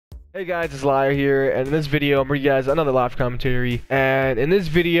Hey guys, it's Lyar here, and in this video, I'm bringing you guys another live commentary. And in this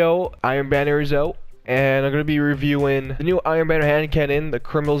video, Iron Banner is out, and I'm going to be reviewing the new Iron Banner hand cannon, the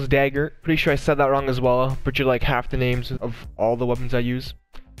Crimil's Dagger. Pretty sure I said that wrong as well, but you're like half the names of all the weapons I use.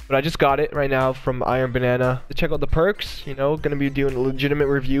 But I just got it right now from Iron Banana. To check out the perks, going to be doing a legitimate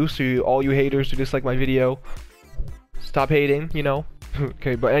review, so all you haters who dislike my video, stop hating,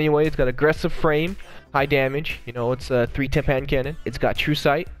 Okay, but anyway, it's got aggressive frame, high damage, it's a 3-tip hand cannon. It's got true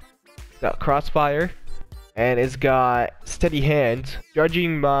sight. Got crossfire, and it's got steady hand.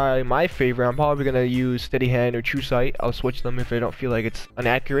 Judging by my favorite, I'm probably gonna use steady hand or true sight. I'll switch them if I don't feel like it's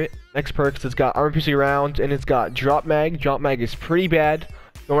inaccurate. Next perks, it's got armor piercing round, and it's got drop mag. Drop mag is pretty bad.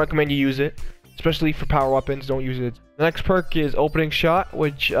 Don't recommend you use it, especially for power weapons. Don't use it. The next perk is opening shot,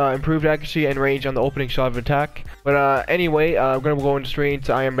 which improved accuracy and range on the opening shot of attack. But anyway, I'm gonna go straight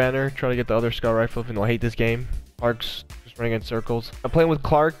into Iron Banner, try to get the other scout rifle, even though I hate this game. Clark's just running in circles. I'm playing with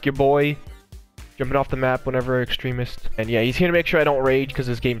Clark, your boy, jumping off the map whenever extremist. And yeah, he's here to make sure I don't rage because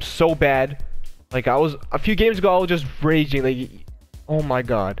this game's so bad. Like a few games ago, I was just raging. Like, oh my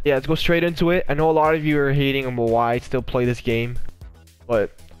god. Yeah, let's go straight into it. I know a lot of you are hating on why I still play this game,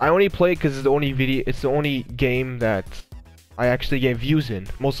 but I only play it because it's the only game that I actually get views in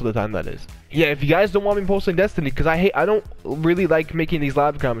most of the time. That is. Yeah, if you guys don't want me posting Destiny, because I don't really like making these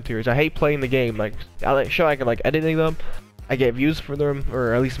live commentaries. I hate playing the game. Like, I can like editing them. I get views for them,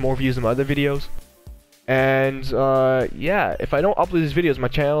 or at least more views than my other videos. And yeah, if I don't upload these videos, my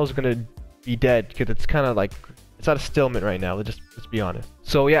channel is gonna be dead because it's kind of like it's at a stalemate right now. Let's be honest.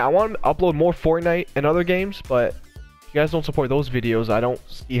 So yeah, I want to upload more Fortnite and other games, but if you guys don't support those videos, I don't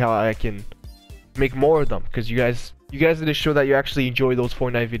see how I can make more of them, because you guys need to show that you actually enjoy those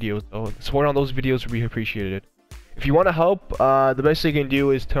Fortnite videos. So support on those videos would be appreciated. If you want to help, the best thing you can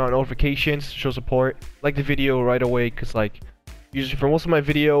do is turn on notifications, show support, like the video right away, because like usually for most of my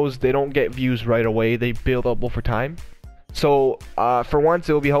videos, they don't get views right away. They build up over time. So for once,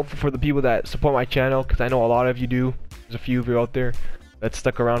 it will be helpful for the people that support my channel, because I know a lot of you do. There's a few of you out there that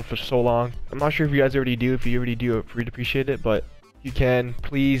stuck around for so long. I'm not sure if you guys already do. If you already do, I'd appreciate it. But if you can,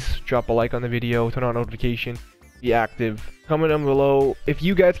 please drop a like on the video, turn on notifications, be active, comment down below. If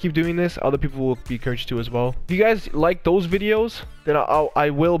you guys keep doing this, other people will be encouraged to as well. If you guys like those videos, then I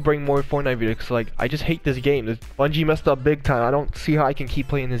will bring more Fortnite videos, because like I just hate this game. Bungie messed up big time. I don't see how I can keep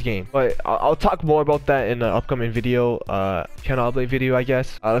playing this game. But I'll talk more about that in an upcoming video, channel update video, I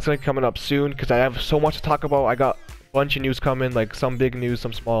guess. That's gonna be coming up soon, because I have so much to talk about. I got a bunch of news coming, like some big news,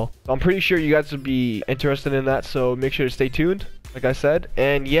 some small. So I'm pretty sure you guys would be interested in that, so make sure to stay tuned, like I said.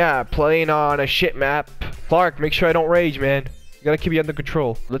 And yeah, playing on a shit map. Clark, make sure I don't rage, man. You gotta keep it under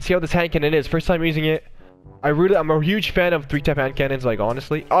control. Let's see how this hand cannon is. First time using it. I'm a huge fan of 3-tap hand cannons, like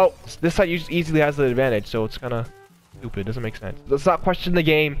honestly. Oh, this side easily has the advantage, so it's kind of stupid. Doesn't make sense. Let's not question the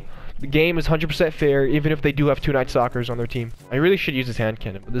game. The game is 100% fair, even if they do have 2 Night Stalkers on their team. I really should use this hand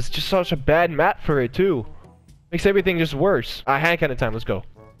cannon, but this is just such a bad map for it too. Makes everything just worse. Hand cannon time. Let's go.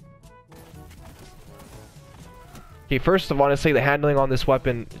 Okay, first of all, I want to say the handling on this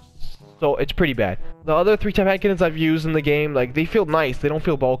weapon, so it's pretty bad. The other 3-tap hand cannons I've used in the game, like, they feel nice. They don't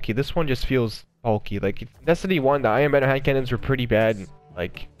feel bulky. This one just feels bulky. Like, Destiny 1, the Iron Banner hand cannons were pretty bad,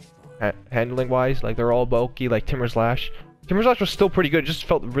 like, handling wise. Like, they're all bulky, like Timber's Lash. Timber's Lash was still pretty good. It just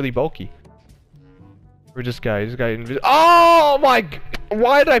felt really bulky. Where's this guy? Oh my!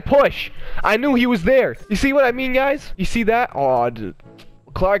 Why did I push? I knew he was there. You see what I mean, guys? You see that? Oh, dude.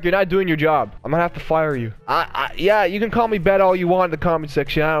 Clark, you're not doing your job. I'm gonna have to fire you. Yeah, you can call me bad all you want in the comment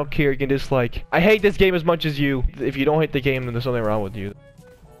section. I don't care. You can dislike. I hate this game as much as you. If you don't hate the game, then there's something wrong with you.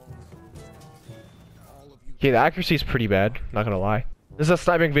 Okay, the accuracy is pretty bad. Not gonna lie. This is a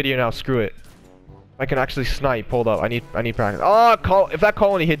sniping video now. Screw it. I can actually snipe. Hold up. I need practice. Oh, if that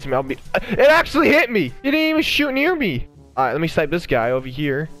colony hits me, I'll be. It actually hit me. It didn't even shoot near me. All right, let me snipe this guy over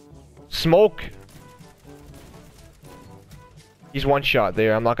here. Smoke. He's one shot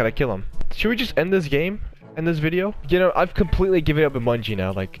there. I'm not gonna kill him. Should we just end this game? End this video? I've completely given up on Bungie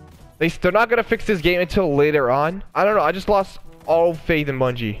now. Like, they're not gonna fix this game until later on. I don't know. I just lost all faith in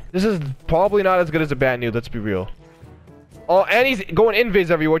Bungie. This is probably not as good as a bad news. Let's be real. Oh, and he's going invis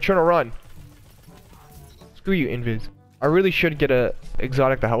everywhere, trying to run. Screw you, invis. I really should get a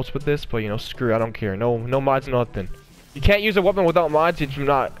exotic to house with this, but screw it. I don't care. No mods, nothing. You can't use a weapon without mods. It's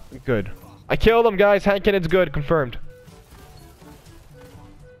not good. I killed him, guys. Hand cannon's good. Confirmed.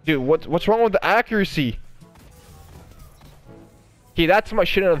 Dude, what's wrong with the accuracy? Okay, that's my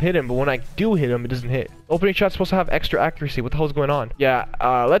shouldn't have hit him, but when I do hit him, it doesn't hit. Opening shot's supposed to have extra accuracy. What the hell's going on? Yeah,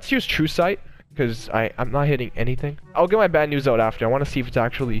 let's use true sight, because I'm not hitting anything. I'll get my bad news out after. I want to see if it's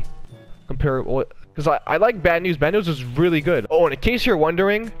actually comparable, because I like bad news. Bad news is really good. Oh, and in case you're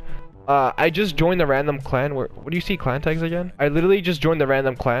wondering, I just joined the random clan. Where do you see clan tags again? I literally just joined the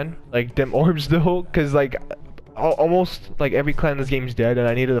random clan. Like them orbs though, because like almost like every clan in this game's dead, and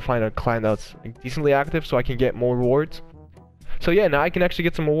I needed to find a clan that's like, decently active so I can get more rewards. So yeah, now I can actually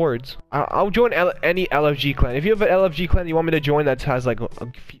get some awards. I'll join any LFG clan. If you have an LFG clan you want me to join that has like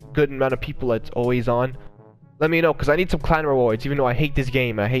a good amount of people that's always on, let me know, because I need some clan rewards, even though I hate this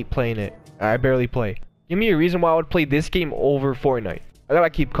game. I hate playing it. I barely play. Give me a reason why I would play this game over Fortnite. I gotta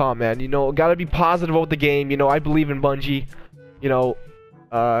keep calm, man. You know, gotta be positive about the game. You know, I believe in Bungie. You know,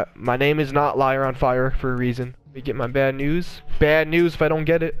 my name is not Lyar on fire for a reason. Let me get my bad news. Bad news if I don't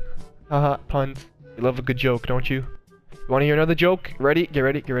get it. Haha, puns. You love a good joke, don't you? You want to hear another joke? Ready? Get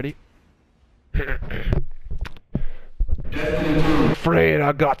ready. Get ready. Afraid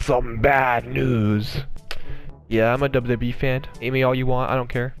I got some bad news. Yeah, I'm a WWE fan. Hate me all you want. I don't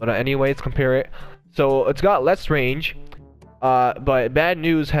care. But anyway, let's compare it. So it's got less range. But bad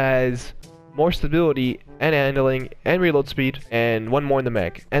news has more stability and handling and reload speed and one more in the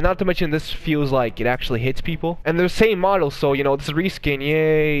mag. And not to mention this feels like it actually hits people. And they're the same model, so you know, it's a reskin.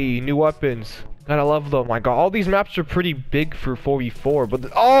 Yay, new weapons. Gotta love them. My god, all these maps are pretty big for 4v4,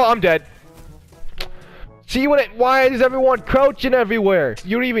 but oh, I'm dead. See why is everyone crouching everywhere?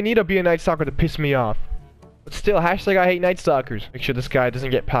 You don't even need to be a Night Stalker to piss me off. But still, hashtag I hate Night Stalkers. Make sure this guy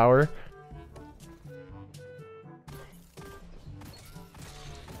doesn't get power.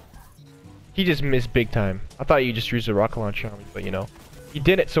 He just missed big time. I thought you just used a rocket launcher on me, but you know. He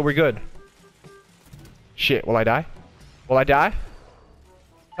did it, so we're good. Shit, will I die? Will I die?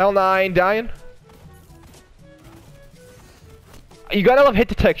 Hell no, I ain't dying. You gotta love hit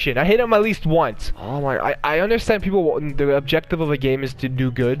detection. I hit him at least once. Oh my, I understand people, the objective of a game is to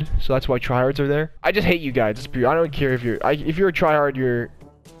do good, so that's why tryhards are there. I just hate you guys. It's pure. I don't care if you're a tryhard, you're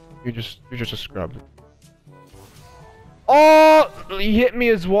just a scrub. Oh, he hit me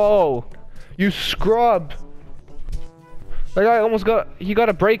as well. You scrub. That guy almost he got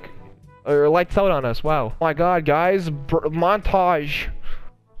a break or lights out on us. Wow. Oh my god, guys, montage.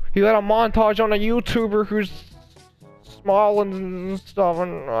 He got a montage on a YouTuber who's small and stuff,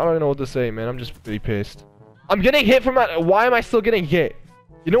 and I don't know what to say, man. I'm just pretty pissed. I'm getting hit from that. Why am I still getting hit?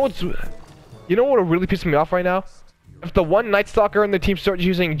 You know what really pisses me off right now? If the one Night Stalker in the team starts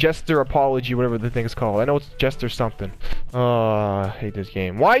using Jester Apology, whatever the thing's called. I know it's Jester something. Oh, I hate this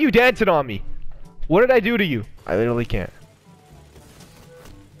game. Why are you dancing on me? What did I do to you? I literally can't.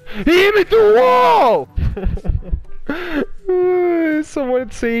 He hit me through the wall!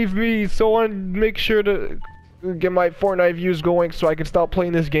 Someone save me. Someone make sure to get my Fortnite views going so I can stop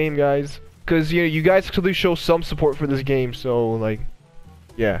playing this game, guys. Because, you know, you guys clearly show some support for this game, so, like,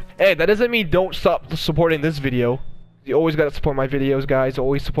 yeah. Hey, that doesn't mean don't stop supporting this video. You always gotta support my videos, guys.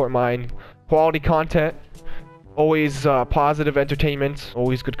 Always support mine. Quality content. Always positive entertainment.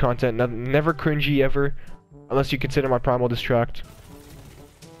 Always good content. Never cringy, ever. Unless you consider my Primal Distract.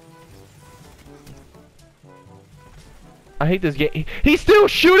 I hate this game. He's still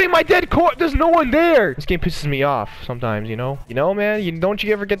shooting my dead corpse. There's no one there. This game pisses me off sometimes, you know? You know, man? Don't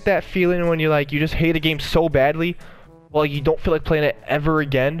you ever get that feeling when you just hate a game so badly? Well, you don't feel like playing it ever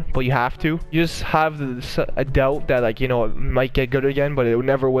again, but you have to. You just have a doubt that, like, you know, it might get good again, but it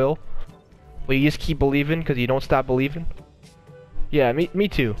never will. But you just keep believing because you don't stop believing. Yeah, me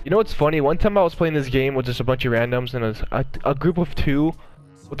too. You know what's funny? One time I was playing this game with just a bunch of randoms, and a group of 2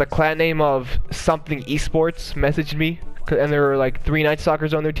 with a clan name of something esports messaged me, and there were like 3 Night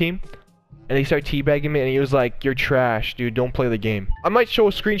Stalkers on their team. And they started teabagging me, and he was like, "You're trash, dude. Don't play the game." I might show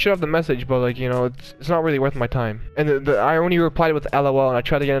a screenshot of the message, but like, you know, it's not really worth my time. And I only replied with LOL, and I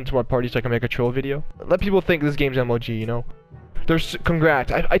tried to get into my party so I can make a troll video. Let people think this game's MOG, you know? There's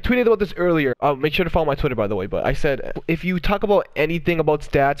congrats. I tweeted about this earlier. Make sure to follow my Twitter, by the way. But I said, if you talk about anything about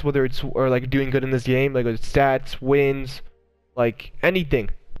stats, whether it's or like doing good in this game, like stats, wins, like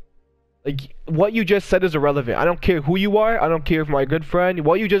anything. Like, what you just said is irrelevant. I don't care who you are. I don't care if my good friend.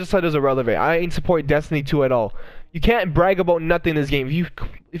 What you just said is irrelevant. I ain't support Destiny 2 at all. You can't brag about nothing in this game.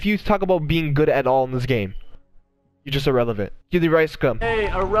 If you talk about being good at all in this game, you're just irrelevant. Give the right scum. Hey,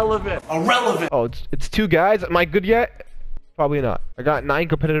 irrelevant. Irrelevant. Oh, it's 2 guys. Am I good yet? Probably not. I got 9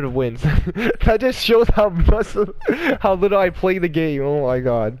 competitive wins. That just shows how little I play the game. Oh my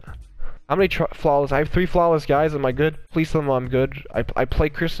god. How many flawless? I have 3 flawless guys. Am I good? Please tell them I'm good. I play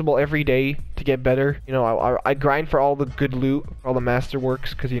Crucible every day to get better. You know, I grind for all the good loot, for all the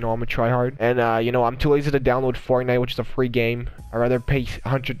masterworks, because, you know, I'm a tryhard. And, you know, I'm too lazy to download Fortnite, which is a free game. I'd rather pay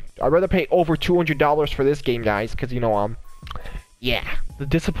over $200 for this game, guys, because, you know, yeah. The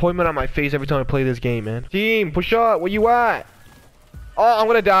disappointment on my face every time I play this game, man. Team, push up. Where you at? Oh, I'm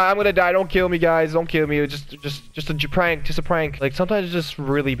gonna die. I'm gonna die. Don't kill me, guys. Don't kill me. It's just a prank. Just a prank. Like, sometimes it's just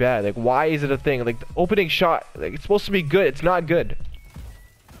really bad. Like, why is it a thing? Like, the opening shot, like, it's supposed to be good. It's not good.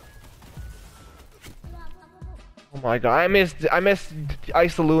 Oh my god. I missed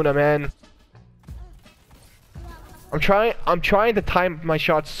Ice Luna, man. I'm trying to time my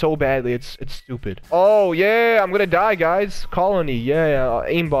shots so badly. It's stupid. Oh, yeah. I'm gonna die, guys. Colony. Yeah.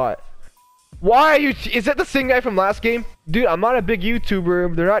 Aimbot. Why are you... Is that the same guy from last game? Dude, I'm not a big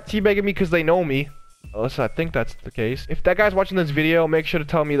YouTuber. They're not teabagging me because they know me. Listen, I think that's the case. If that guy's watching this video, make sure to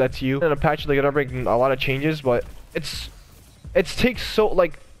tell me that's you. In a patch, they're gonna bring a lot of changes, but it takes so...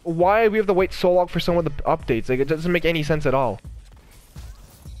 Like, why do we have to wait so long for some of the updates? Like, it doesn't make any sense at all.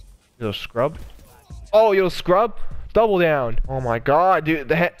 Yo, scrub. Oh, yo, scrub. Double down. Oh my god, dude.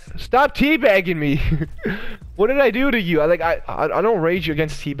 Stop teabagging me. What did I do to you? I don't rage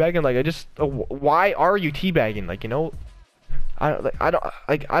against teabagging. Like, I just... why are you teabagging? Like, you know... I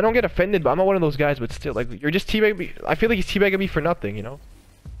don't get offended, but I'm not one of those guys, but still, like, you're just teabagging me. I feel like he's teabagging me for nothing, you know?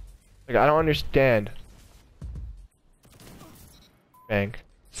 Like, I don't understand. Bang.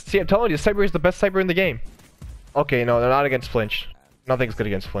 See, I'm telling you, the Cyber is the best Cyber in the game. Okay, no, they're not against flinch. Nothing's good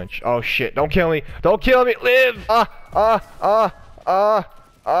against flinch. Oh shit, don't kill me. Don't kill me. Live!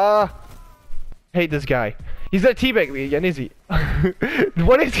 Hate this guy. He's gonna teabag me again, is he?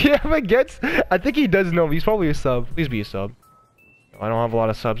 What does he have against? I think he does know me. He's probably a sub. Please be a sub. I don't have a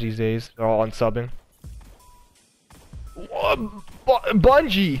lot of subs these days. They're all unsubbing.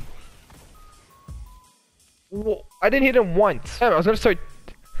 Bungee! Whoa, I didn't hit him once. Damn, I was gonna start...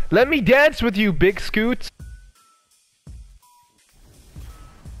 Let me dance with you, big scoots.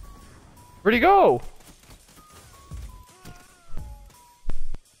 Where'd he go?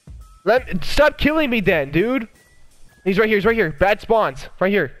 Stop killing me then, dude. He's right here. He's right here. Bad spawns.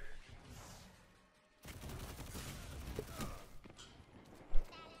 Right here.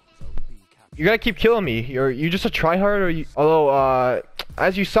 You gotta keep killing me. You just a tryhard, or you? Although,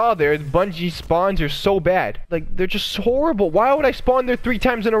 as you saw there, the bungee spawns are so bad. Like, they're just horrible. Why would I spawn there 3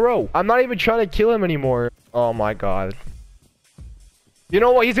 times in a row? I'm not even trying to kill him anymore. Oh my god. You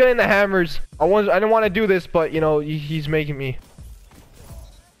know what? He's getting the hammers. I didn't want to do this, but you know, he's making me.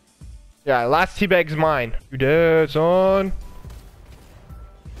 Yeah, last teabag's mine. You dead, son?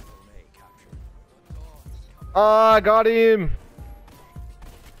 Ah, got him.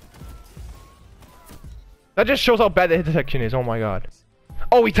 That just shows how bad the hit detection is. Oh my god.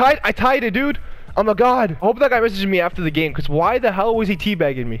 Oh, I tied it, dude. Oh my god. I hope that guy messaged me after the game, because why the hell was he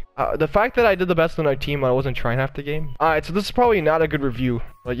teabagging me? The fact that I did the best on our team, I wasn't trying half the game. Alright, so this is probably not a good review.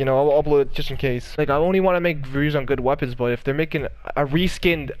 But, you know, I'll upload it just in case. Like, I only want to make reviews on good weapons, but if they're making a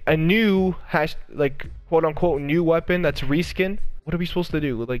reskinned, a new, like, quote-unquote new weapon that's reskinned, what are we supposed to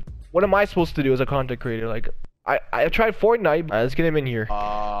do? Like, what am I supposed to do as a content creator? Like, I tried Fortnite. Let's get him in here.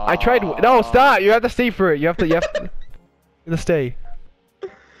 I tried... No, stop! You have to stay for it. You have to stay.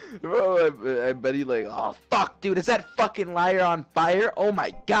 Bro, I bet he like, oh fuck, dude, is that fucking Lyar on fire? Oh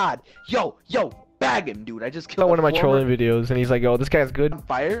my god, yo, bag him, dude. I just killed one of my trolling videos, and he's like, "Oh, this guy's good." On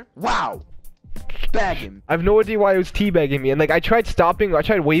fire? Wow, bag him. I have no idea why he was teabagging me, and like I tried stopping, I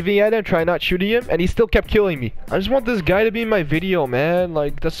tried waving at him, trying not shooting him, and he still kept killing me. I just want this guy to be in my video, man.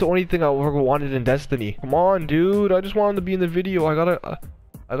 Like, that's the only thing I ever wanted in Destiny. Come on, dude. I just want him to be in the video. I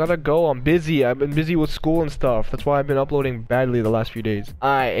gotta go. I'm busy. I've been busy with school and stuff. That's why I've been uploading badly the last few days.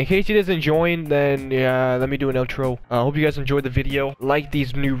 Alright, in case you didn't join, then yeah, let me do an outro. I hope you guys enjoyed the video. Like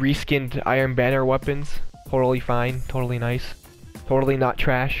these new reskinned Iron Banner weapons. Totally fine. Totally nice. Totally not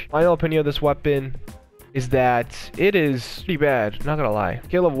trash. My opinion of this weapon is that it is pretty bad. Not gonna lie.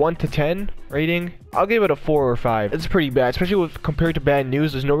 Scale of 1 to 10 rating, I'll give it a 4 or 5. It's pretty bad, especially compared to bad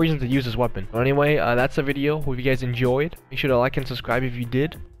news. There's no reason to use this weapon. But anyway, that's the video. Hope you guys enjoyed. Make sure to like and subscribe if you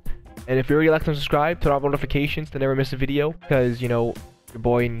did. And if you already liked and subscribed, turn on notifications to never miss a video. Because, you know, your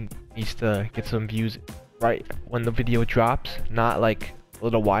boy needs to get some views right when the video drops. Not like a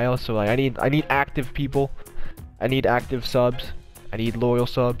little while. So like I need active people. I need active subs. I need loyal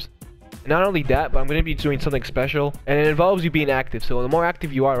subs. And not only that, but I'm going to be doing something special. And it involves you being active. So the more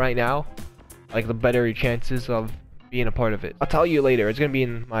active you are right now, like the better your chances of being a part of it. I'll tell you later. It's going to be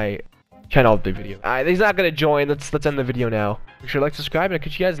in my channel update video. Alright, he's not going to join. Let's end the video now. Make sure to like, subscribe, and I'll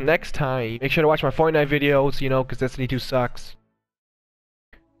catch you guys next time. Make sure to watch my Fortnite videos, you know, because Destiny 2 sucks.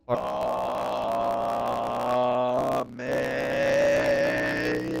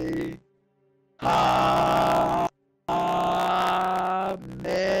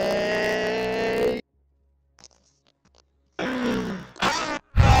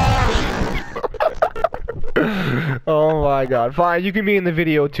 Oh my god. Fine, you can be in the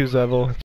video too, Zevel.